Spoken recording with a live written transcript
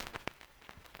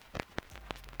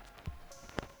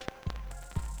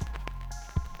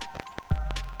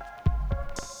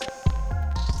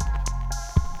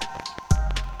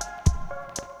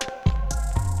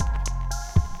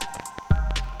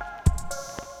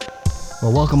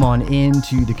Well, welcome on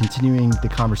into the Continuing the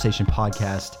Conversation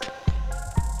podcast.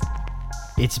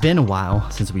 It's been a while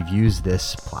since we've used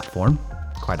this platform,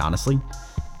 quite honestly.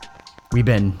 We've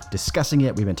been discussing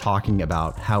it. We've been talking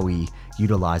about how we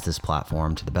utilize this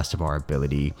platform to the best of our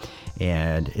ability.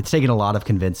 And it's taken a lot of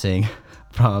convincing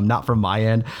from, not from my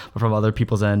end, but from other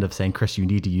people's end of saying, Chris, you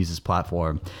need to use this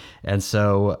platform. And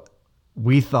so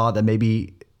we thought that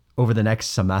maybe over the next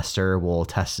semester, we'll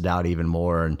test it out even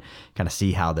more and kind of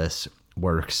see how this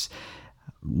works.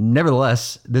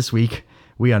 Nevertheless, this week,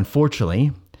 we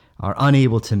unfortunately are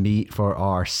unable to meet for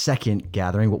our second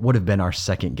gathering, what would have been our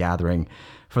second gathering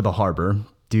for the harbor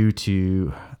due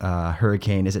to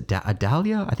hurricane, is it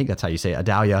Adalia? I think that's how you say it,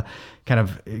 Adalia, kind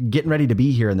of getting ready to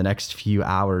be here in the next few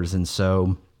hours. And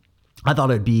so I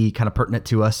thought it'd be kind of pertinent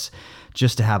to us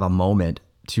just to have a moment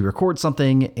to record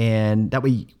something, and that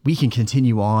way we can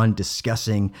continue on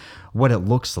discussing what it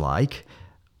looks like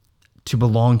to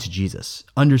belong to Jesus,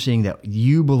 understanding that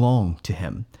you belong to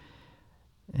him.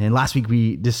 And last week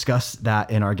we discussed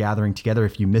that in our gathering together.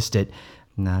 If you missed it,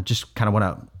 just kind of want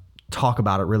to talk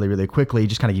about it really, really quickly,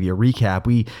 just kind of give you a recap.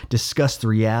 We discussed the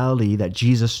reality that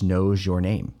Jesus knows your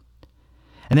name,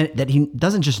 and then that he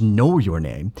doesn't just know your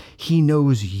name, he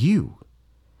knows you.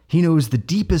 He knows the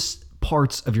deepest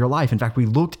parts of your life. In fact, we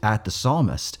looked at the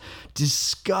psalmist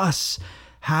discuss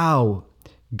how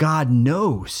God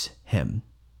knows him.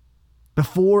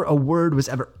 Before a word was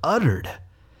ever uttered,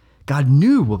 God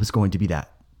knew what was going to be that.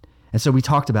 And so we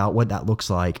talked about what that looks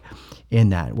like in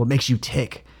that, what makes you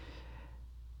tick.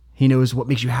 He knows what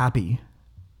makes you happy.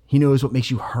 He knows what makes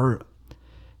you hurt.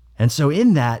 And so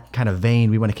in that kind of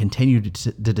vein, we want to continue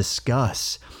to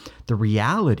discuss the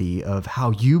reality of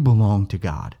how you belong to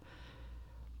God.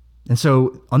 And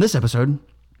so on this episode,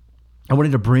 I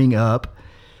wanted to bring up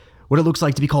what it looks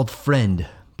like to be called friend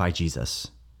by Jesus.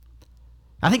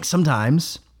 I think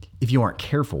sometimes, if you aren't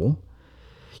careful,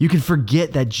 you can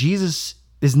forget that Jesus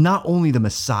is not only the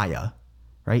Messiah,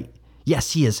 right?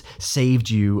 Yes, he has saved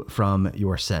you from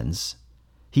your sins.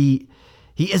 He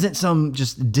isn't some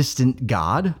just distant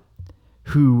God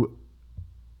who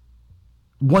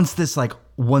wants this like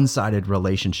one-sided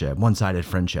relationship, one-sided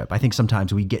friendship. I think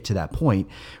sometimes we get to that point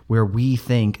where we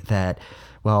think that,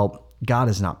 well, God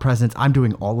is not present. I'm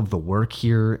doing all of the work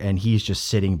here, and he's just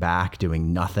sitting back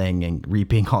doing nothing and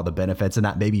reaping all the benefits. And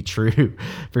that may be true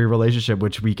for your relationship,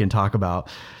 which we can talk about.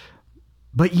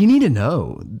 But you need to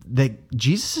know that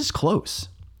Jesus is close.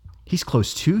 He's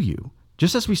close to you.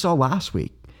 Just as we saw last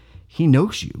week, he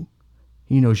knows you.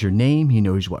 He knows your name. He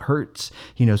knows what hurts.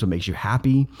 He knows what makes you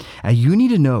happy. And you need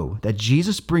to know that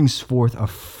Jesus brings forth a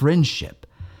friendship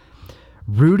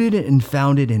rooted and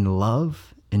founded in love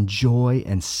and joy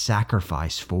and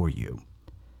sacrifice for you.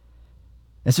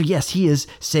 And so, yes, he is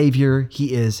Savior.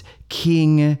 He is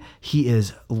King. He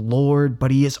is Lord,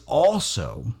 but he is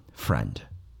also friend.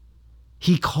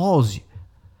 He calls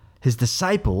his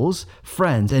disciples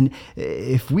friends. And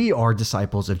if we are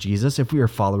disciples of Jesus, if we are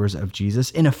followers of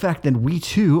Jesus, in effect, then we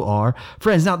too are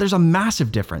friends. Now, there's a massive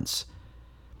difference.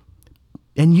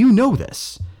 And you know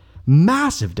this.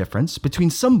 Massive difference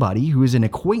between somebody who is an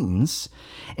acquaintance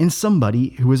and somebody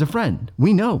who is a friend.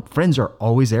 We know friends are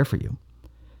always there for you.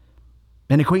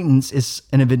 An acquaintance is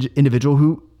an individual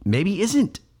who maybe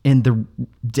isn't in the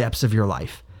depths of your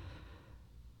life.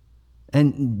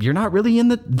 And you're not really in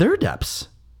their depths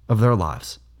of their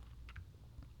lives.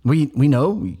 We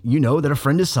know, you know that a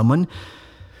friend is someone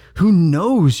who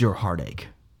knows your heartache,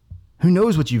 who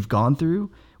knows what you've gone through,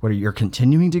 what you're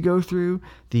continuing to go through,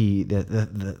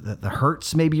 the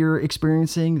hurts maybe you're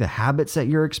experiencing, the habits that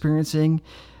you're experiencing,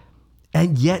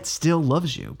 and yet still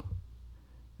loves you.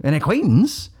 An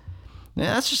acquaintance,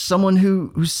 that's just someone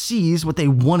who sees what they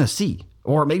want to see.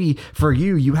 Or maybe for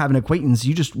you, you have an acquaintance,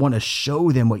 you just want to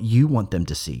show them what you want them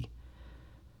to see.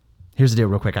 Here's the deal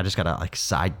real quick. I just got to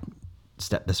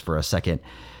sidestep this for a second.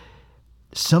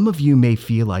 Some of you may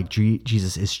feel like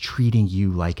Jesus is treating you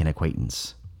like an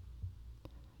acquaintance.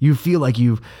 You feel like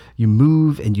you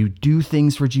move and you do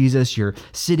things for Jesus. You're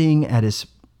sitting at his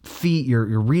feet.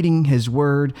 You're reading his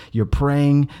word. You're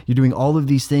praying. You're doing all of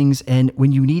these things. And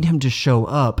when you need him to show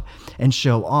up and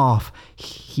show off,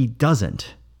 he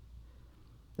doesn't.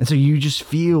 And so you just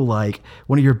feel like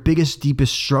one of your biggest,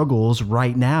 deepest struggles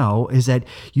right now is that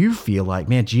you feel like,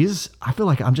 man, Jesus, I feel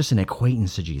like I'm just an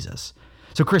acquaintance to Jesus.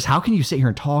 So Chris, how can you sit here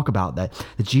and talk about that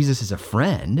Jesus is a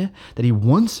friend, that he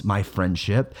wants my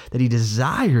friendship, that he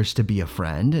desires to be a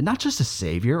friend, not just a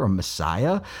savior or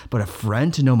Messiah, but a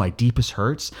friend to know my deepest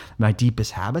hurts, my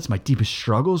deepest habits, my deepest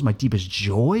struggles, my deepest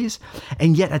joys.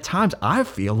 And yet at times I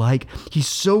feel like he's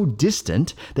so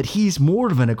distant that he's more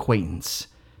of an acquaintance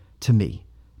to me.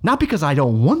 Not because I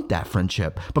don't want that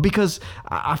friendship, but because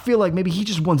I feel like maybe he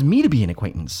just wants me to be an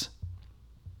acquaintance.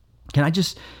 Can I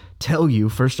just tell you,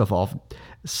 first of all,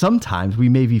 sometimes we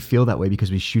maybe feel that way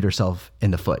because we shoot ourselves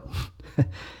in the foot.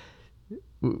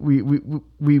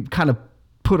 we kind of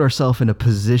put ourselves in a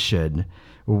position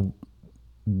where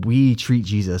we treat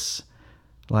Jesus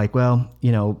like, well,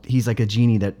 he's like a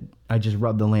genie that I just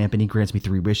rub the lamp and he grants me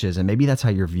 3 wishes. And maybe that's how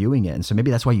you're viewing it. And so maybe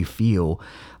that's why you feel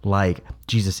like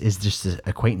Jesus is just an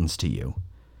acquaintance to you.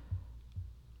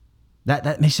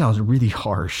 That may sound really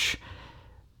harsh.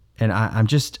 And I'm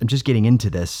just getting into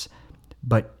this,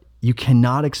 but you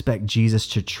cannot expect Jesus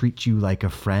to treat you like a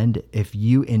friend if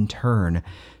you in turn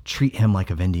treat him like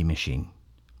a vending machine.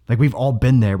 Like, we've all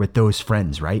been there with those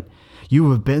friends, right?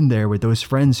 You have been there with those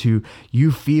friends who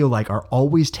you feel like are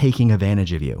always taking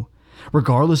advantage of you,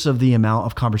 regardless of the amount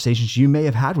of conversations you may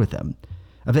have had with them.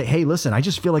 Of that, hey, listen, I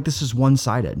just feel like this is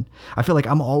one-sided. I feel like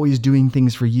I'm always doing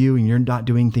things for you and you're not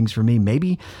doing things for me.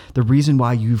 Maybe the reason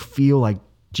why you feel like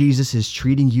Jesus is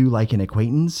treating you like an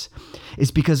acquaintance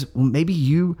is because maybe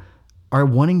you are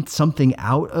wanting something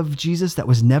out of Jesus that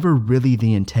was never really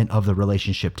the intent of the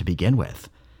relationship to begin with.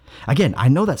 Again, I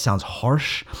know that sounds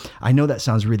harsh. I know that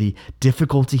sounds really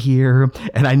difficult to hear.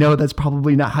 And I know that's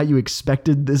probably not how you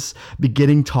expected this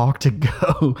beginning talk to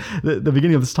go, the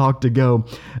beginning of this talk to go.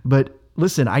 But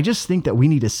listen, I just think that we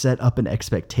need to set up an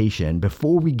expectation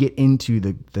before we get into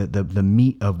the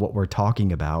meat of what we're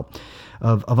talking about,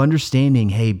 of understanding,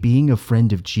 hey, being a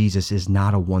friend of Jesus is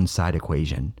not a one-side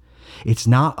equation. It's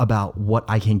not about what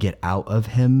I can get out of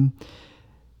him.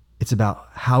 It's about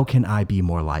how can I be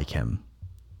more like him?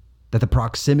 That the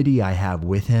proximity I have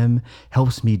with him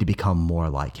helps me to become more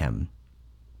like him.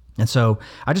 And so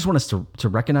I just want us to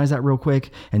recognize that real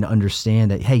quick and to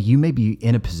understand that, hey, you may be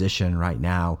in a position right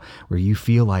now where you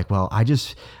feel like, well, I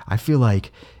feel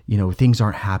like, things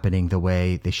aren't happening the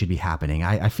way they should be happening.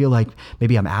 I feel like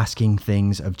maybe I'm asking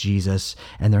things of Jesus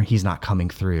and he's not coming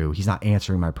through. He's not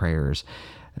answering my prayers.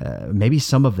 Maybe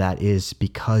some of that is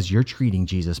because you're treating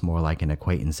Jesus more like an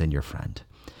acquaintance than your friend.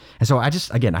 And so I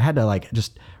had to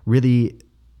just really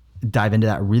dive into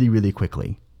that really, really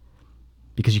quickly,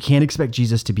 because you can't expect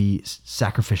Jesus to be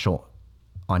sacrificial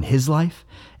on his life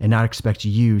and not expect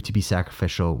you to be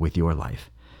sacrificial with your life.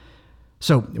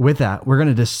 So with that, we're going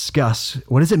to discuss,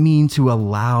 what does it mean to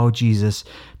allow Jesus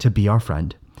to be our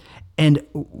friend? And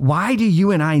why do you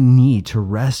and I need to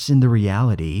rest in the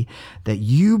reality that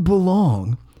you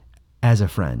belong as a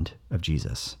friend of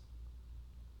Jesus?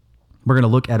 We're going to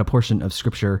look at a portion of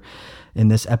scripture in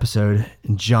this episode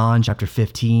in John chapter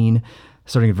 15,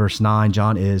 starting at verse 9.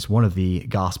 John is one of the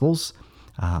gospels.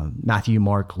 Matthew,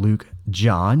 Mark, Luke,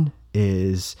 John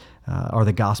are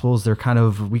the gospels. They're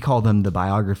we call them the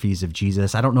biographies of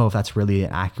Jesus. I don't know if that's really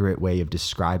an accurate way of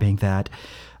describing that,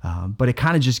 but it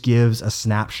kind of just gives a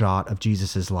snapshot of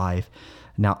Jesus's life.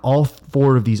 Now, all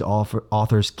 4 of these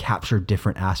authors capture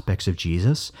different aspects of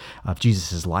Jesus, of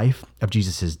Jesus's life, of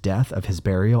Jesus's death, of his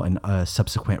burial, and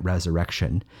subsequent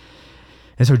resurrection.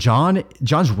 And so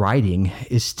John's writing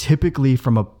is typically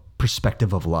from a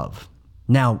perspective of love.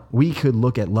 Now, we could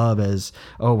look at love as,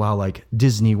 oh, wow, like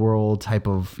Disney World type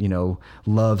of,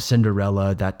 love,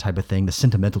 Cinderella, that type of thing, the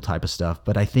sentimental type of stuff.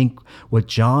 But I think what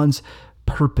John's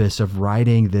purpose of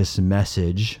writing this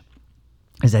message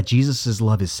is that Jesus'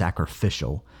 love is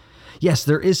sacrificial. Yes,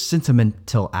 there is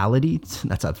sentimentality.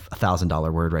 That's a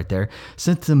 $1,000 word right there.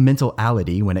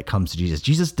 Sentimentality when it comes to Jesus.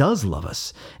 Jesus does love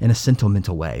us in a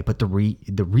sentimental way, but the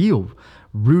real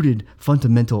rooted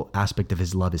fundamental aspect of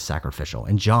his love is sacrificial.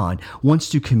 And John wants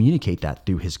to communicate that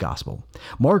through his gospel.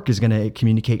 Mark is going to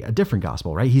communicate a different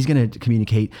gospel, right? He's going to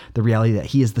communicate the reality that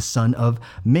he is the Son of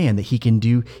Man, that he can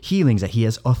do healings, that he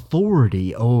has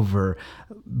authority over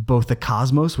both the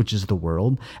cosmos, which is the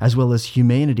world, as well as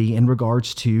humanity in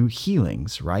regards to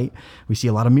healings, right? We see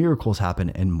a lot of miracles happen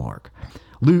in Mark.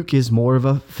 Luke is more of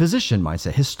a physician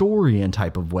mindset, historian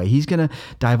type of way. He's going to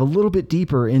dive a little bit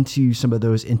deeper into some of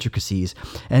those intricacies.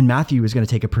 And Matthew is going to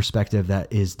take a perspective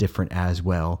that is different as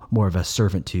well, more of a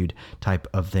servitude type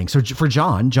of thing. So for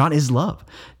John is love.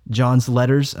 John's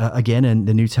letters, again, in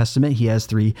the New Testament, he has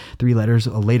three letters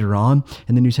later on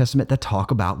in the New Testament that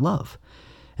talk about love.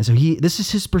 And so this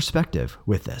is his perspective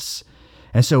with this.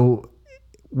 And so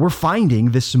we're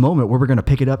finding this moment where we're going to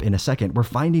pick it up in a second. We're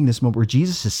finding this moment where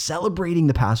Jesus is celebrating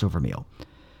the Passover meal.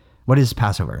 What is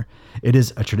Passover? It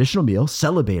is a traditional meal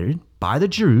celebrated by the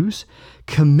Jews,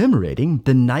 commemorating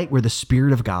the night where the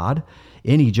Spirit of God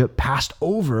in Egypt passed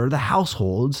over the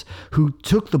households who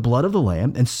took the blood of the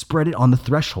lamb and spread it on the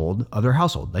threshold of their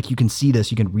household. Like, you can see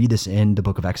this, you can read this in the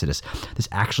book of Exodus. This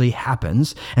actually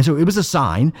happens. And so it was a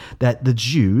sign that the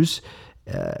Jews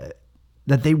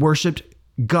that they worshiped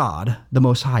God, the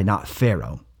Most High, not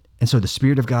Pharaoh. And so the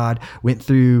Spirit of God went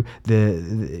through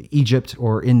the Egypt,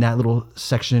 or in that little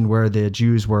section where the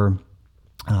Jews were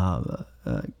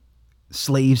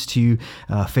slaves to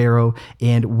Pharaoh.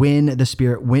 And when the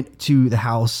Spirit went to the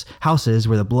houses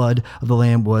where the blood of the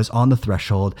lamb was on the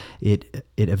threshold, it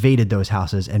evaded those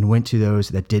houses and went to those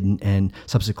that didn't, and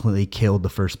subsequently killed the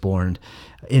firstborn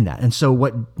in that. And so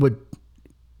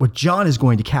what John is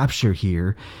going to capture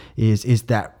here is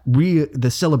that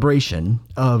the celebration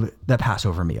of that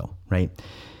Passover meal, right?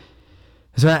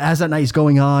 So as that night is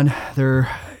going on,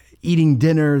 they're eating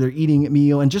dinner, they're eating a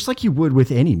meal, and just like you would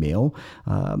with any meal,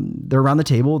 they're around the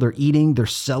table, they're eating, they're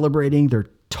celebrating, they're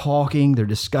talking, they're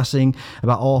discussing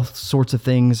about all sorts of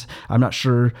things. I'm not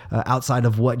sure outside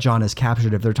of what John has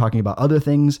captured if they're talking about other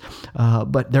things,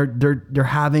 but they're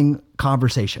having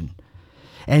conversation,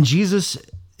 and Jesus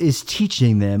is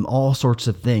teaching them all sorts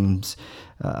of things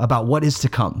about what is to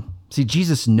come. See,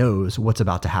 Jesus knows what's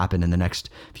about to happen in the next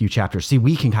few chapters. See,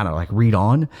 we can kind of like read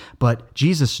on, but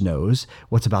Jesus knows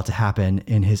what's about to happen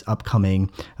in his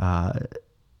upcoming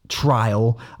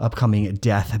trial, upcoming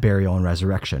death, burial, and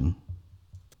resurrection.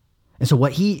 And so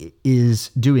what he is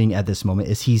doing at this moment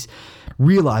is he's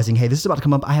realizing, hey, this is about to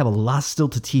come up. I have a lot still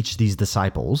to teach these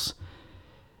disciples.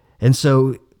 And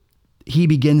so he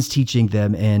begins teaching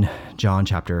them in John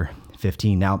chapter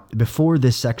 15. Now, before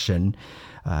this section,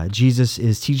 Jesus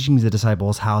is teaching the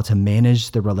disciples how to manage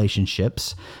the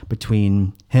relationships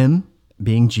between him,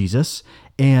 being Jesus,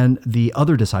 and the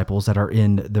other disciples that are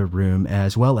in the room,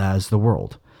 as well as the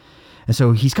world. And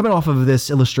so he's coming off of this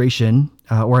illustration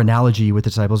or analogy with the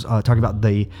disciples, talking about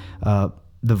the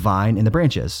vine and the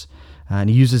branches. And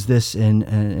he uses this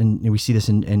and we see this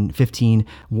in 15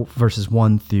 verses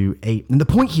 1 through 8. And the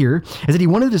point here is that he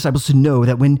wanted the disciples to know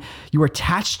that when you are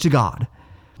attached to God,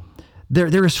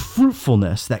 there is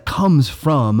fruitfulness that comes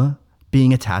from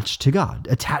being attached to God,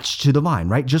 attached to the vine,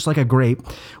 right? Just like a grape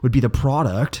would be the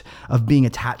product of being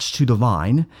attached to the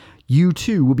vine, you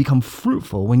too will become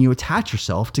fruitful when you attach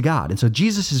yourself to God. And so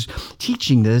Jesus is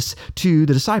teaching this to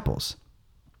the disciples.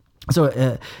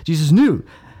 So Jesus knew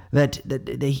that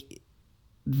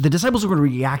the disciples were going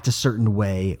to react a certain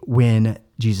way when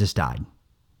Jesus died,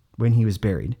 when he was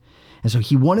buried. And so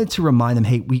he wanted to remind them,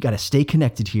 hey, we got to stay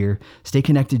connected here, stay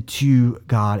connected to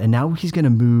God. And now he's going to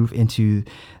move into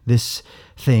this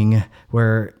thing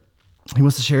where he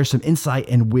wants to share some insight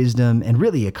and wisdom and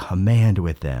really a command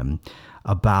with them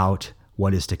about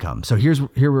what is to come. So here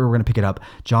where we're going to pick it up,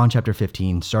 John chapter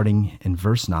 15, starting in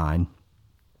verse 9,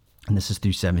 and this is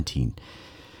through 17.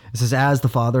 It says, as the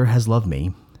Father has loved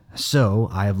me, so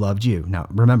I have loved you. Now,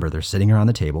 remember, they're sitting around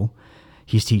the table.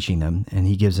 He's teaching them, and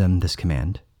he gives them this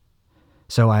command.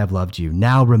 So I have loved you.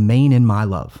 Now remain in my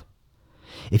love.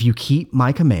 If you keep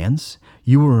my commands,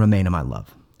 you will remain in my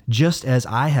love, just as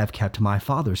I have kept my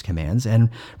Father's commands and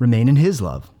remain in his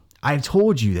love. I have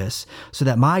told you this so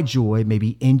that my joy may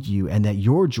be in you and that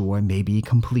your joy may be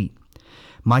complete.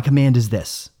 My command is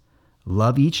this: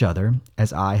 love each other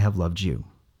as I have loved you.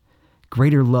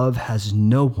 Greater love has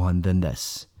no one than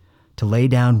this, to lay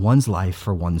down one's life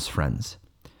for one's friends.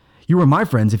 You are my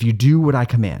friends if you do what I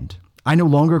command. I no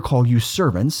longer call you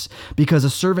servants, because a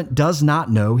servant does not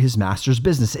know his master's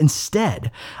business. Instead,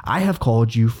 I have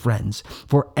called you friends,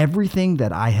 for everything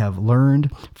that I have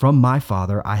learned from my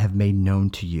Father I have made known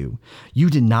to you.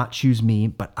 You did not choose me,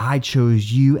 but I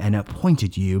chose you and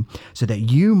appointed you so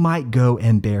that you might go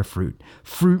and bear fruit,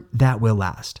 fruit that will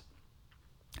last.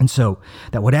 And so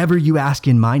that whatever you ask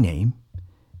in my name,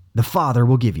 the Father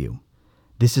will give you.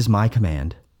 This is my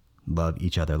command. Love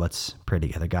each other. Let's pray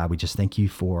together. God, we just thank you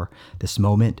for this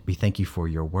moment. We thank you for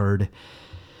your word.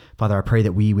 Father, I pray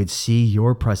that we would see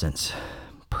your presence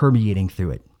permeating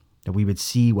through it, that we would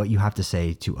see what you have to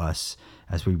say to us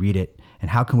as we read it,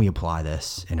 and how can we apply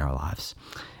this in our lives.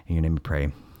 In your name we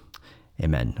pray.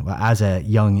 Amen. Well, as a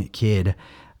young kid,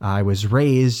 I was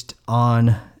raised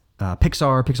on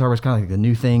Pixar. Pixar was kind of like the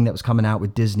new thing that was coming out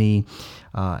with Disney.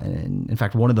 And in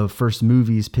fact, one of the first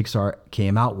movies Pixar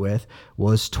came out with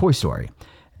was Toy Story.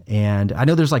 And I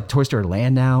know there's like Toy Story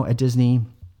Land now at Disney,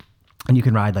 and you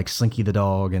can ride like Slinky the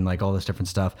dog and like all this different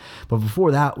stuff. But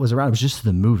before that was around, it was just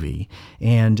the movie.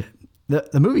 And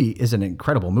the movie is an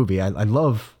incredible movie. I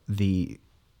love the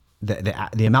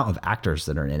amount of actors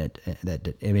that are in it.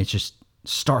 I mean, it's just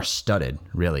star-studded,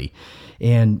 really.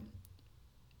 And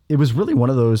it was really one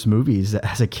of those movies that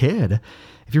as a kid,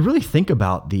 if you really think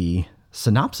about the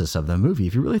synopsis of the movie,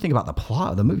 if you really think about the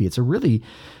plot of the movie, it's a really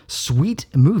sweet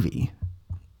movie.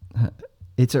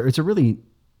 The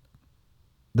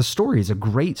story is a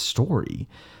great story.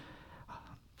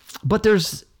 But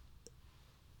there's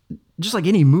just like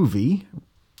any movie,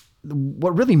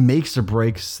 what really makes or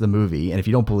breaks the movie, and if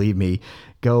you don't believe me,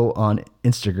 go on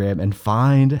Instagram and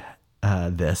find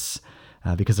this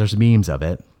because there's memes of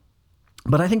it.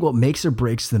 But I think what makes or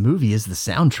breaks the movie is the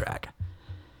soundtrack,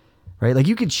 right? Like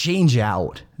you could change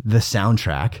out the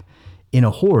soundtrack in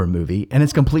a horror movie and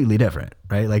it's completely different,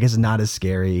 right? Like it's not as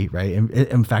scary, right?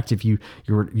 In fact, if you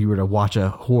were to watch a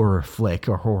horror flick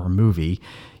or horror movie,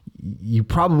 you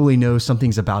probably know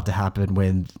something's about to happen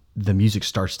when the music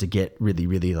starts to get really,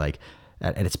 really like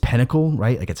at its pinnacle,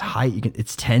 right? Like it's high,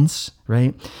 it's tense,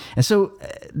 right? And so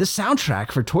the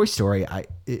soundtrack for Toy Story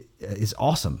is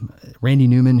awesome. Randy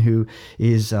Newman, who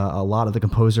is a lot of the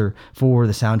composer for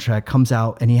the soundtrack, comes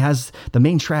out and he has the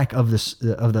main track of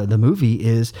the movie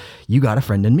is "You Got a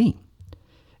Friend in Me,"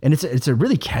 and it's a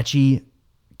really catchy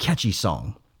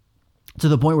song to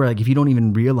the point where like if you don't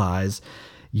even realize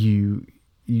you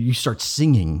start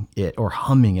singing it or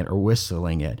humming it or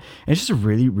whistling it. And it's just a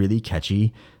really, really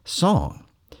catchy song.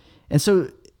 And so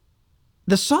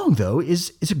the song, though,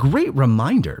 is a great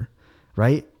reminder,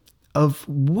 right, of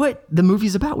what the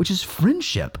movie's about, which is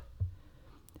friendship.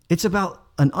 It's about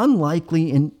an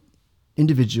unlikely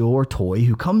individual or toy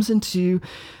who comes into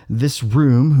this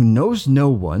room, who knows no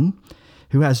one,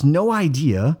 who has no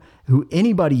idea who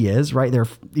anybody is, right?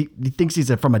 He thinks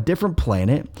he's from a different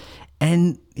planet.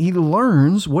 And he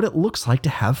learns what it looks like to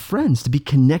have friends, to be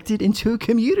connected into a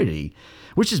community,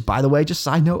 which is, by the way, just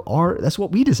side note, that's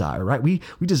what we desire, right? We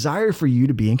desire for you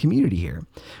to be in community here.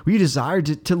 We desire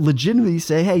to legitimately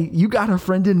say, hey, you got a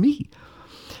friend in me.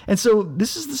 And so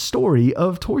this is the story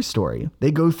of Toy Story. They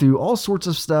go through all sorts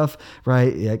of stuff,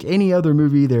 right? Like any other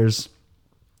movie, there's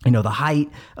the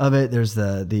height of it, there's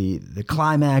the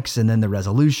climax and then the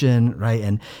resolution, right?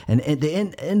 And at the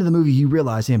end of the movie, you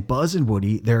realize, Buzz and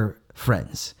Woody, they're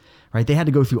friends, right? They had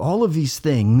to go through all of these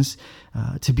things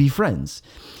to be friends.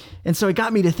 And so it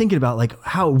got me to thinking about like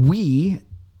how we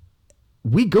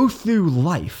go through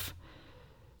life,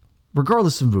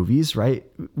 regardless of movies, right?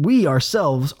 We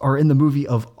ourselves are in the movie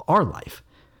of our life.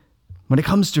 When it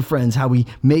comes to friends, how we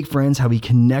make friends, how we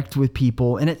connect with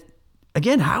people, and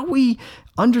how we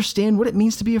understand what it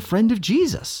means to be a friend of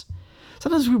Jesus.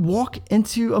 Sometimes we walk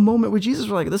into a moment with Jesus,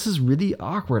 we're like, this is really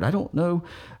awkward. I don't know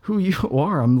who you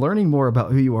are. I'm learning more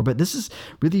about who you are, but this is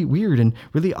really weird and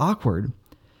really awkward.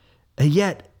 And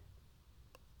yet,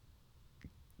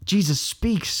 Jesus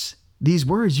speaks these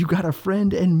words, you got a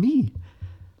friend in me.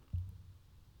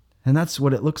 And that's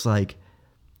what it looks like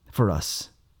for us.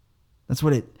 That's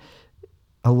what it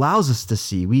allows us to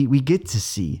see. We get to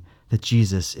see that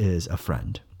Jesus is a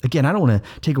friend. Again, I don't want to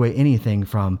take away anything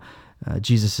from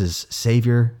Jesus's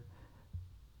Savior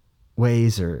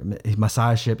ways or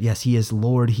messiahship. Yes, he is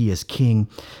Lord, he is King,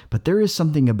 but there is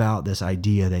something about this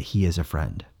idea that he is a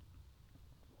friend.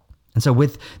 And so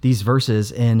with these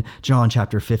verses in John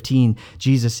chapter 15,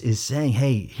 Jesus is saying,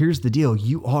 hey, here's the deal.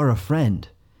 You are a friend.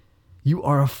 You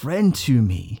are a friend to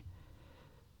me.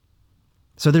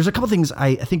 So there's a couple things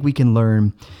I think we can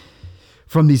learn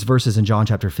from these verses in John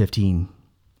chapter 15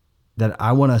 that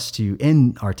I want us to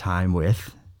end our time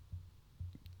with,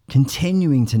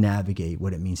 continuing to navigate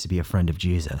what it means to be a friend of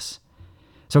Jesus.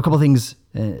 So a couple of things,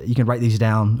 you can write these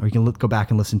down or you can go back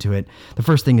and listen to it. The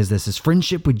first thing is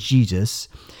friendship with Jesus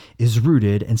is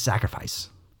rooted in sacrifice.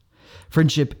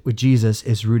 Friendship with Jesus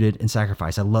is rooted in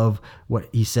sacrifice. I love what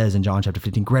he says in John chapter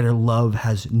 15. Greater love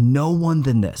has no one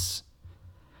than this,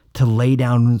 to lay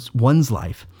down one's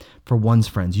life for one's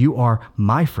friends. You are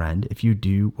my friend if you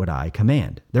do what I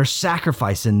command. There's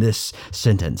sacrifice in this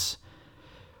sentence.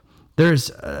 There's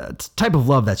a type of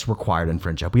love that's required in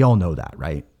friendship. We all know that,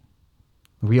 right?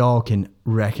 We all can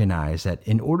recognize that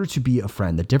in order to be a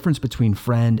friend, the difference between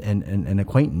friend and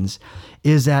acquaintance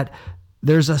is that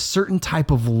there's a certain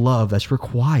type of love that's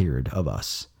required of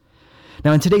us.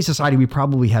 Now, in today's society, we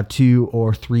probably have 2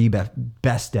 or 3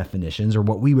 best definitions, or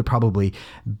what we would probably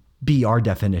be our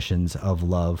definitions of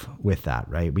love with that,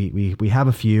 right? We have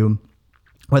a few,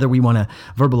 whether we want to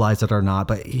verbalize it or not,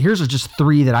 but here's just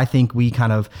 3 that I think we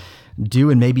kind of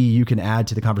do, and maybe you can add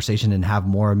to the conversation and have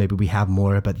more, maybe we have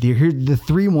more, but here are the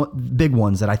 3 big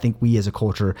ones that I think we as a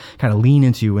culture kind of lean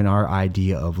into in our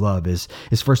idea of love is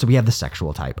first, we have the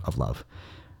sexual type of love,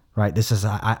 right? This is,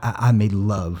 I made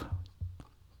love,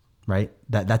 right?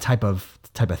 That type of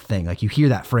thing. Like you hear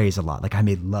that phrase a lot, like I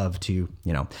made love to,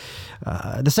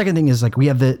 the second thing is like, we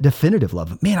have the definitive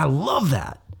love. Man, I love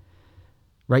that.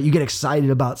 Right? You get excited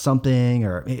about something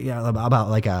or about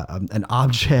like an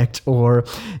object or,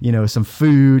 some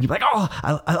food. You're like, oh,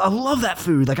 I love that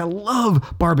food. Like I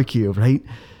love barbecue, right?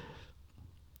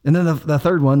 And then the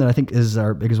third one that I think is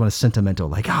our biggest one is sentimental.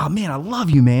 Like, oh man, I love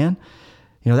you, man.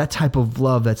 That type of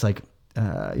love that's like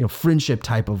friendship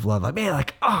type of love. Like, man,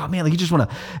 like, oh man, like you just want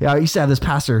to, I used to have this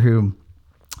pastor who,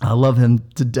 I love him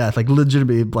to death, like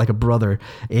legitimately like a brother.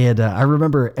 And I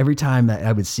remember every time that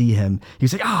I would see him, he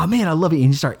was like, oh man, I love you. And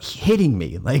he'd start hitting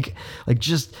me, like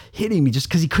just hitting me just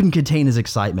because he couldn't contain his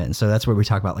excitement. And so that's where we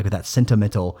talk about like that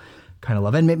sentimental kind of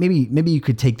love. And maybe you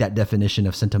could take that definition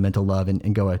of sentimental love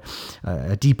and go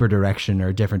a deeper direction or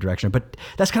a different direction. But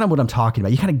that's kind of what I'm talking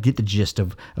about. You kind of get the gist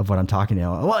of what I'm talking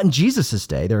about. Well, in Jesus's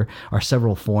day, there are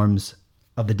several forms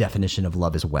of the definition of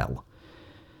love as well.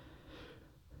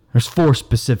 There's 4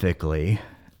 specifically.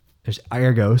 There's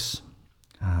ergos,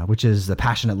 which is the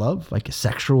passionate love, like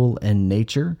sexual in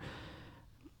nature.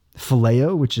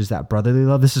 Phileo, which is that brotherly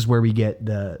love. This is where we get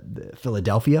the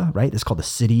Philadelphia, right? It's called the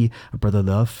city of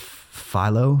brotherly love.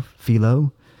 Philo.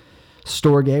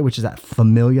 Storge, which is that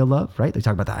familial love, right? They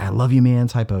talk about that I love you, man,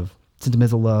 type of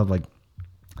sentimental love, like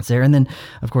it's there. And then,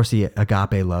 of course, the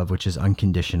agape love, which is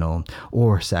unconditional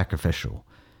or sacrificial.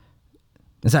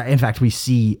 In fact, we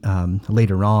see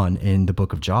later on in the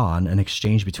book of John an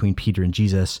exchange between Peter and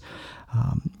Jesus.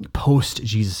 Post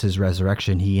Jesus'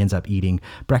 resurrection, he ends up eating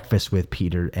breakfast with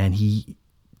Peter, and he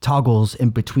toggles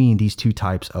in between these 2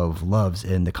 types of loves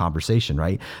in the conversation,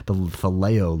 right? The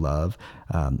phileo love,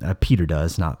 Peter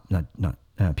does, not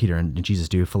Peter and Jesus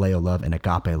do, phileo love and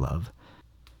agape love.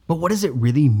 But what does it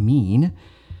really mean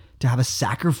to have a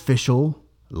sacrificial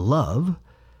love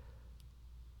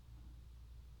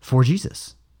for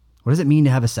Jesus? What does it mean to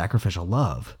have a sacrificial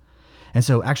love? And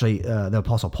so actually, the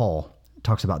Apostle Paul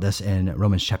talks about this in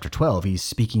Romans chapter 12. He's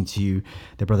speaking to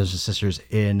the brothers and sisters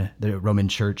in the Roman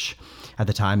church at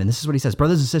the time. And this is what he says: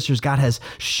 brothers and sisters, God has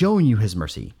shown you his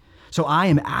mercy. So I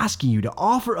am asking you to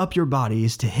offer up your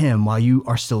bodies to him while you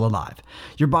are still alive.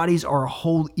 Your bodies are a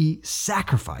holy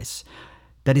sacrifice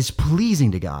that is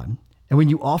pleasing to God. And when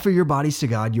you offer your bodies to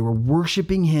God, you are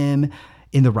worshiping him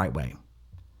in the right way.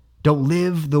 Don't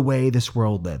live the way this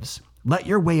world lives. Let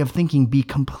your way of thinking be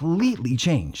completely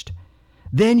changed.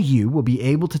 Then you will be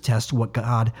able to test what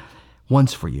God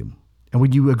wants for you. And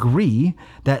when you agree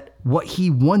that what he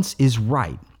wants is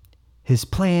right, his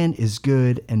plan is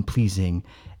good and pleasing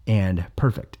and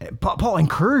perfect. Paul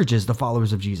encourages the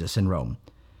followers of Jesus in Rome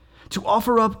to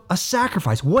offer up a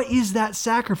sacrifice. What is that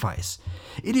sacrifice?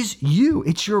 It is you.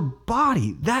 It's your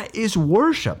body. That is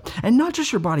worship. And not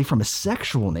just your body from a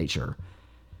sexual nature.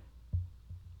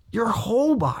 Your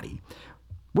whole body.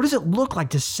 What does it look like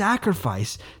to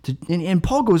sacrifice? And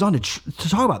Paul goes on to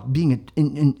talk about being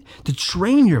to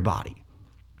train your body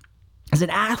as an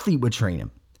athlete would train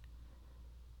him.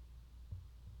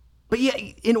 But yet,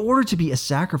 in order to be a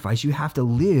sacrifice, you have to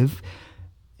live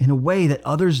in a way that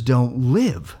others don't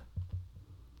live.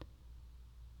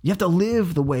 You have to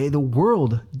live the way the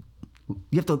world.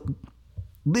 You have to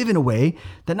live in a way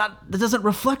that doesn't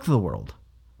reflect the world.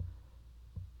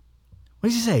 What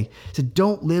does he say? He said,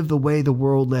 don't live the way the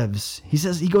world lives. He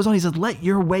goes on, let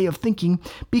your way of thinking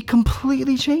be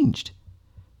completely changed.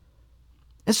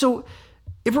 And so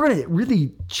if we're going to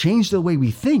really change the way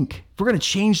we think, if we're going to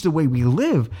change the way we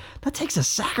live, that takes a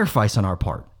sacrifice on our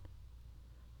part.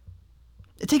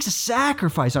 It takes a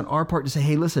sacrifice on our part to say,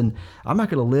 hey, listen, I'm not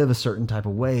going to live a certain type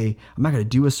of way. I'm not going to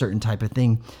do a certain type of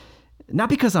thing. Not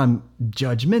because I'm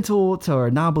judgmental to our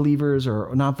non-believers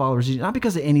or non-followers, not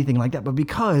because of anything like that, but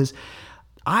because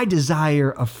I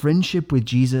desire a friendship with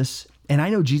Jesus, and I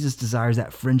know Jesus desires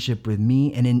that friendship with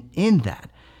me. And in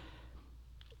that,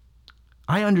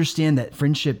 I understand that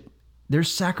friendship,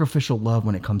 there's sacrificial love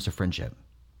when it comes to friendship.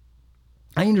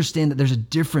 I understand that there's a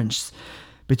difference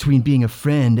between being a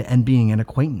friend and being an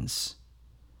acquaintance.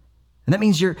 And that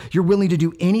means you're willing to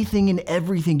do anything and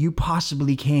everything you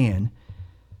possibly can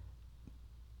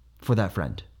for that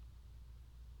friend.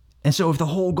 And so if the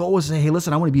whole goal is to say, hey,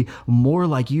 listen, I want to be more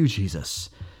like you,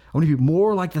 Jesus. I want to be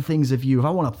more like the things of you. If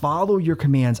I want to follow your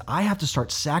commands, I have to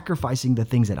start sacrificing the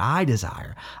things that I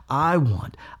desire, I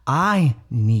want, I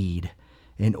need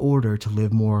in order to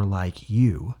live more like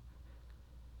you.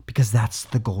 Because that's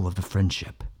the goal of the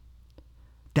friendship.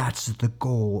 That's the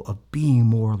goal of being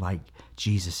more like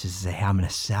Jesus, is to say, hey, I'm going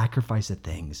to sacrifice the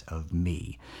things of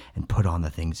me and put on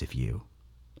the things of you.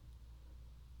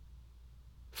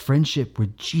 Friendship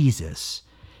with Jesus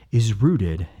is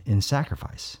rooted in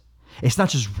sacrifice. It's not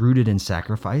just rooted in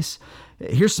sacrifice.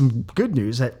 Here's some good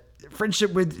news, that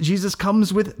friendship with Jesus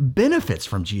comes with benefits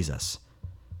from Jesus.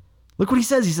 Look what he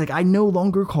says. He's like, I no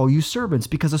longer call you servants,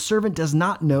 because a servant does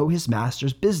not know his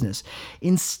master's business.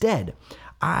 Instead,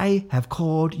 I have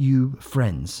called you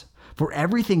friends. For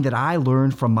everything that I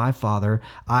learned from my Father,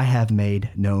 I have made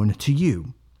known to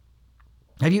you.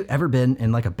 Have you ever been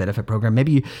in like a benefit program?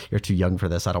 Maybe you're too young for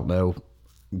this. I don't know,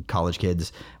 college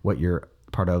kids, what your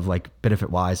part of, like benefit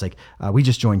wise. Like we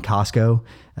just joined Costco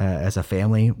as a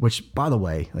family, which, by the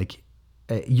way, like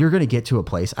you're going to get to a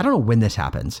place, I don't know when this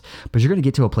happens, but you're going to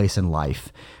get to a place in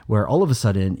life where all of a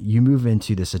sudden you move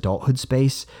into this adulthood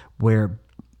space where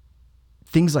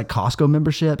things like Costco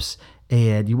memberships,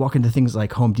 and you walk into things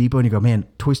like Home Depot and you go, man,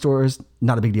 toy store is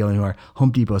not a big deal anymore. Home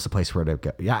Depot is the place where to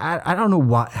go. Yeah, I don't know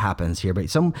what happens here, but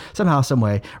somehow, some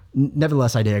way,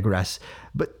 nevertheless, I digress.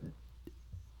 But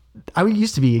I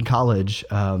used to be in college.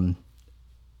 I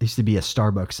used to be a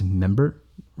Starbucks member,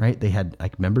 right? They had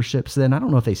like memberships then. I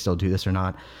don't know if they still do this or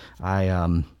not. I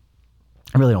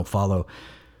really don't follow.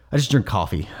 I just drink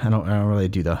coffee. I don't really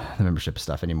do the membership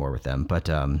stuff anymore with them. But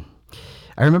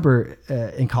I remember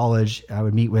in college, I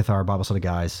would meet with our Bible study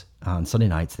guys on Sunday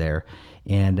nights there,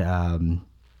 and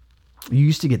you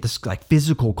used to get this like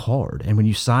physical card. And when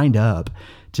you signed up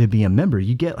to be a member,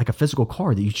 you get like a physical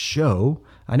card that you show.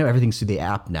 I know everything's through the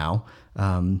app now,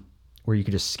 where you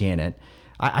could just scan it.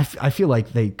 I feel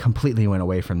like they completely went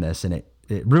away from this, and it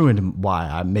ruined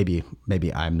why maybe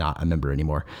I'm not a member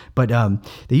anymore. But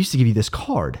they used to give you this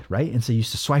card, right? And so you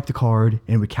used to swipe the card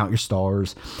and it would count your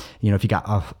stars. You know, if you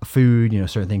got food,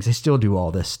 certain things, they still do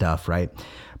all this stuff, right?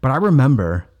 But I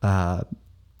remember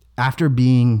after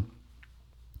being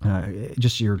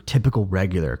just your typical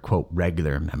regular, quote,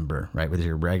 regular member, right? With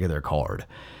your regular card,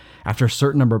 after a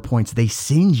certain number of points, they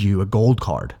send you a gold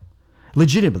card.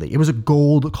 Legitimately, it was a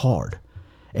gold card.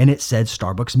 And it said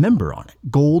Starbucks member on it,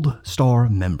 gold star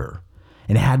member.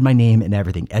 And it had my name and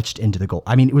everything etched into the gold.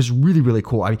 I mean, it was really, really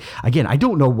cool. I mean, again, I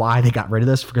don't know why they got rid of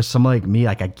this, because someone like me,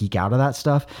 like I geek out of that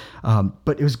stuff.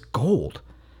 But it was gold.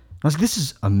 I was like, this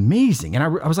is amazing. And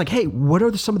I was like, hey, what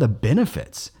are some of the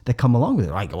benefits that come along with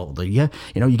it? Like, well,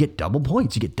 you get double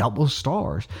points, you get double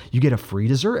stars, you get a free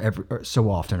dessert every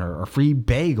so often, or a free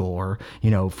bagel, or,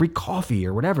 free coffee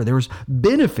or whatever. There was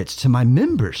benefits to my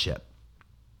membership.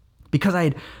 Because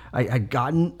I'd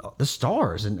gotten the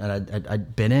stars, and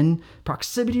I'd been in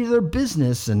proximity to their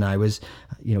business, and I was,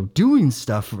 doing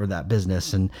stuff for that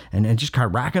business, and just kind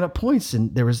of racking up points,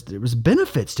 and there was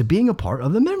benefits to being a part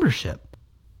of the membership.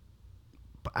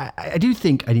 But I do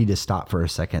think I need to stop for a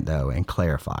second though and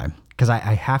clarify, because I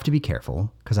have to be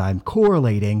careful, because I'm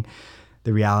correlating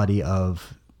the reality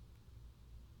of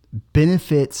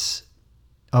benefits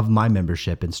of my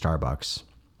membership in Starbucks.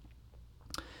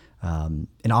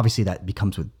 And obviously that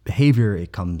becomes with behavior,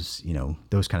 it comes,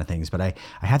 those kind of things. But I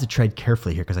have to tread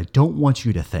carefully here, because I don't want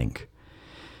you to think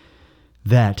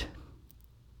that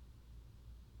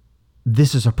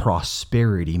this is a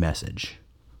prosperity message.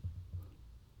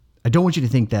 I don't want you to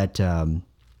think that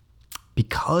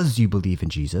because you believe in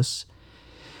Jesus,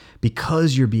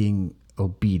 because you're being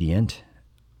obedient,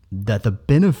 that the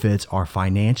benefits are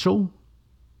financial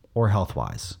or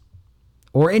health-wise,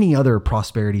 or any other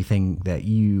prosperity thing that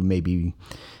you maybe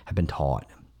have been taught.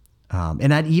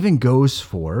 And that even goes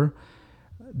for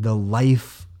the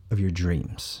life of your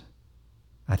dreams.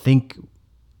 I think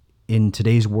in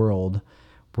today's world,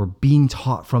 we're being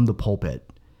taught from the pulpit,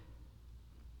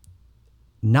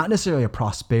 not necessarily a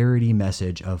prosperity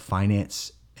message of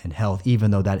finance and health,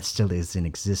 even though that still is in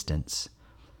existence.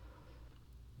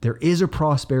 There is a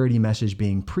prosperity message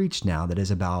being preached now that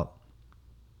is about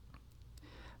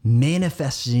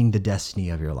manifesting the destiny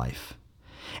of your life.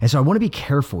 And so I want to be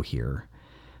careful here,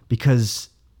 because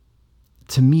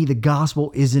to me, the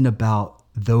gospel isn't about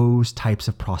those types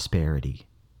of prosperity.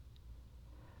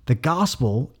 The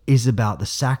gospel is about the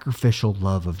sacrificial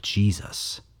love of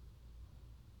Jesus.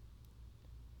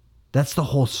 That's the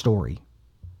whole story.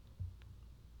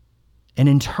 And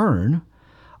in turn,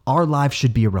 our lives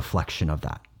should be a reflection of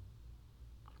that.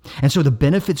 And so the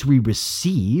benefits we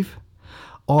receive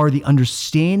are the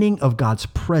understanding of God's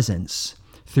presence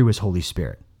through his Holy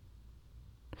Spirit.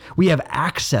 We have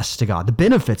access to God. The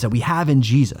benefits that we have in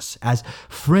Jesus as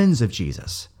friends of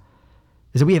Jesus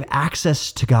is that we have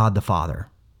access to God the Father,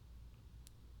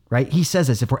 right? He says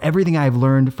this, for everything I have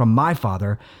learned from my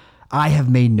Father, I have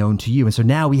made known to you. And so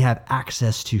now we have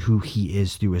access to who he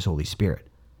is through his Holy Spirit.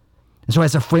 And so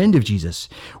as a friend of Jesus,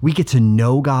 we get to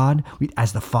know God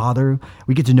as the Father.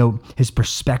 We get to know his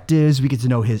perspectives. We get to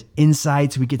know his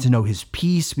insights. We get to know his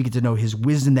peace. We get to know his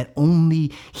wisdom that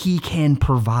only he can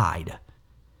provide.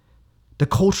 The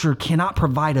culture cannot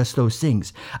provide us those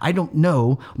things. I don't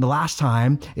know the last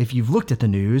time, if you've looked at the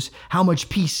news, how much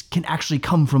peace can actually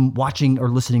come from watching or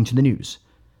listening to the news.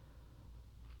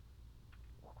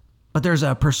 But there's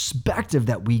a perspective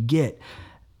that we get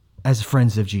as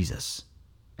friends of Jesus.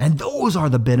 And those are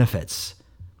the benefits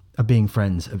of being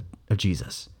friends of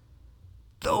Jesus.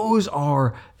 Those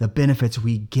are the benefits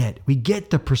we get. We get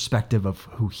the perspective of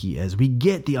who he is. We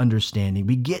get the understanding.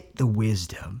 We get the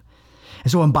wisdom.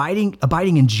 And so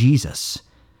abiding in Jesus,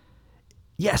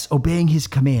 yes, obeying his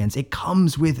commands, it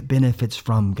comes with benefits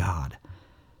from God.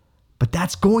 But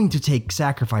that's going to take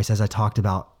sacrifice, as I talked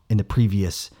about in the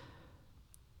previous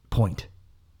point.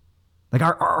 Like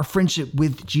our friendship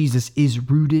with Jesus is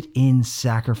rooted in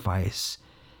sacrifice.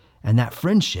 And that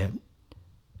friendship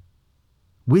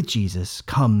with Jesus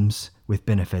comes with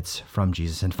benefits from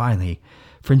Jesus. And finally,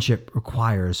 friendship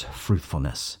requires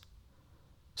fruitfulness.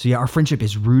 So yeah, our friendship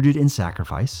is rooted in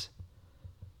sacrifice.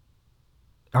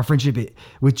 Our friendship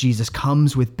with Jesus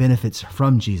comes with benefits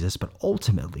from Jesus, but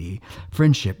ultimately,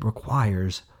 friendship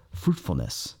requires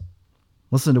fruitfulness.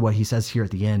 Listen to what he says here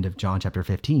at the end of John chapter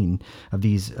 15 of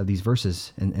these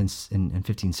verses in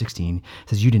 15, 16. It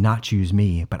says, "You did not choose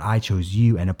me, but I chose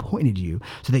you and appointed you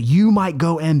so that you might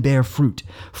go and bear fruit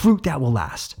that will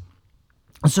last.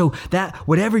 So that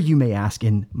whatever you may ask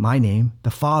in my name,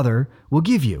 the Father will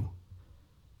give you."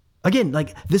 Again,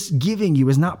 like this giving you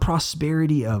is not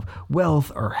prosperity of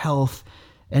wealth or health,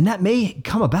 and that may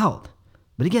come about.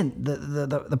 But again,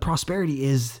 the prosperity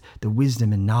is the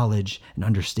wisdom and knowledge and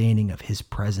understanding of his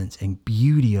presence and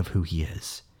beauty of who he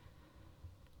is.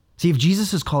 See, if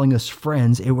Jesus is calling us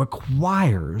friends, it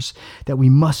requires that we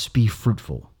must be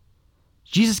fruitful.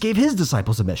 Jesus gave his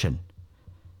disciples a mission.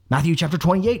 Matthew chapter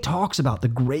 28 talks about the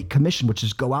Great Commission, which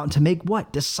is go out and to make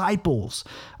what? Disciples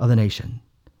of the nation.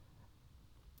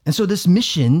 And so this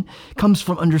mission comes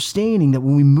from understanding that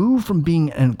when we move from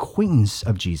being an acquaintance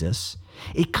of Jesus,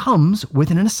 it comes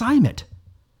with an assignment.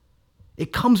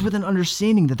 It comes with an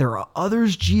understanding that there are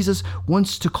others Jesus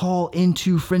wants to call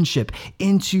into friendship,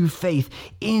 into faith,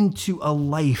 into a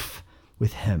life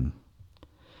with him.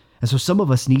 And so some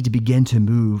of us need to begin to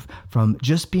move from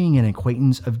just being an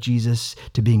acquaintance of Jesus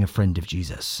to being a friend of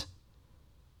Jesus.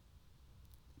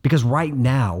 Because right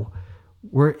now,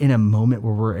 we're in a moment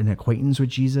where we're an acquaintance with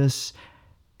Jesus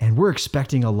and we're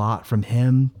expecting a lot from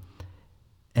him.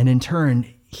 And in turn,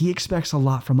 he expects a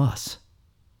lot from us.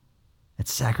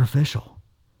 It's sacrificial.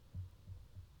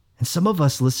 And some of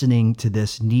us listening to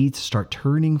this need to start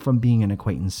turning from being an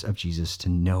acquaintance of Jesus to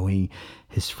knowing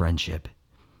his friendship,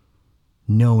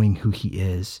 knowing who he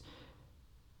is.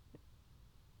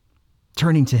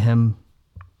 Turning to him,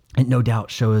 it no doubt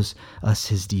shows us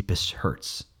his deepest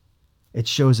hurts. It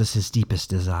shows us his deepest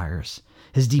desires,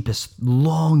 his deepest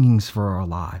longings for our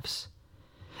lives.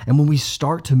 And when we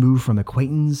start to move from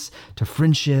acquaintance to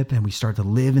friendship and we start to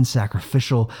live in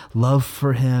sacrificial love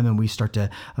for him and we start to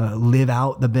live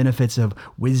out the benefits of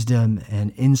wisdom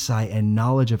and insight and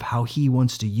knowledge of how he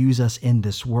wants to use us in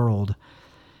this world,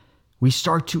 we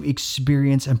start to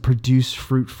experience and produce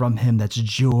fruit from him that's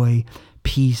joy,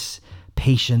 peace,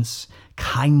 patience,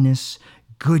 kindness,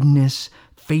 goodness,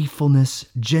 faithfulness,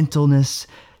 gentleness,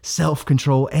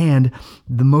 self-control, and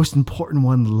the most important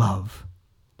one, love.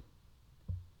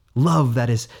 Love that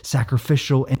is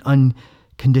sacrificial and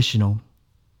unconditional.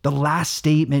 The last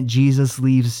statement Jesus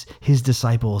leaves his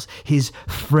disciples, his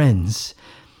friends.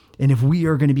 And if we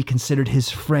are going to be considered his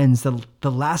friends,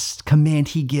 the last command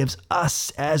he gives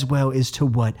us as well is to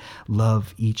what?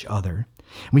 Love each other.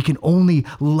 We can only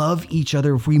love each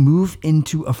other if we move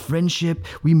into a friendship,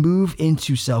 we move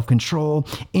into self-control,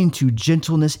 into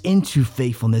gentleness, into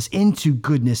faithfulness, into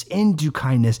goodness, into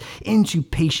kindness, into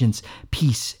patience,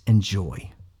 peace, and joy.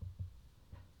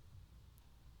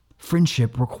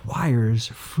 Friendship requires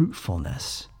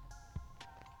fruitfulness.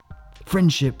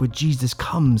 Friendship with Jesus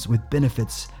comes with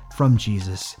benefits from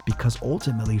Jesus because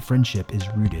ultimately friendship is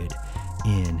rooted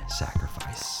in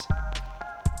sacrifice.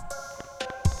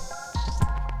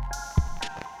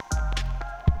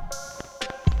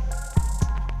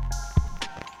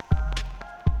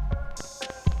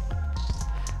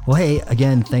 Well, hey,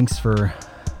 again, thanks for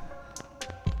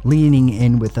leaning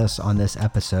in with us on this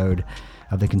episode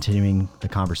of Continuing the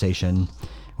Conversation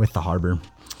with the Harbor.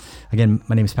 Again,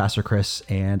 my name is Pastor Chris,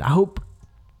 and I hope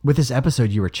with this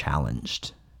episode you were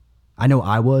challenged. I know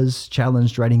I was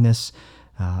challenged writing this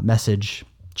message,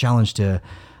 challenged to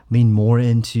lean more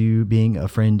into being a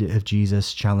friend of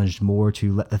Jesus, challenged more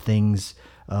to let the things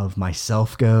of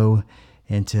myself go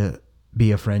and to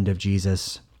be a friend of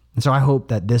Jesus. And so I hope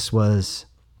that this was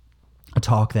a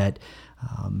talk that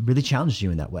really challenged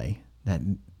you in that way, that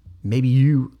maybe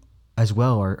you as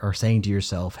well are saying to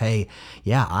yourself, hey,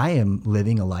 yeah, I am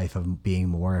living a life of being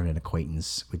more of an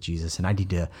acquaintance with Jesus, and I need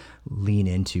to lean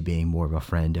into being more of a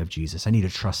friend of Jesus. I need to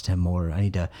trust him more. I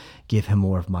need to give him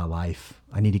more of my life.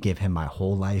 I need to give him my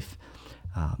whole life,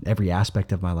 every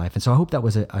aspect of my life. And so I hope that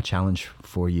was a challenge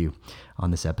for you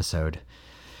on this episode.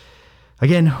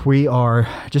 Again, we are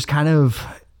just kind of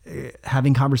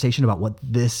having conversation about what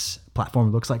this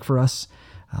platform looks like for us.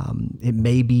 It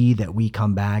may be that we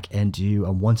come back and do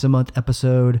a once a month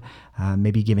episode,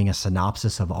 maybe giving a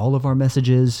synopsis of all of our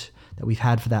messages that we've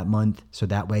had for that month. So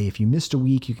that way, if you missed a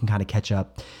week, you can kind of catch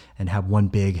up and have one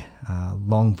big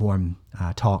long form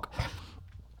talk.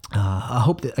 I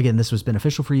hope that, again, this was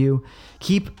beneficial for you.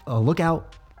 Keep a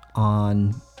lookout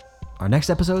on our next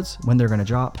episodes when they're going to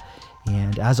drop.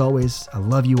 And as always, I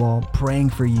love you all, praying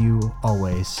for you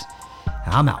always.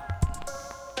 I'm out.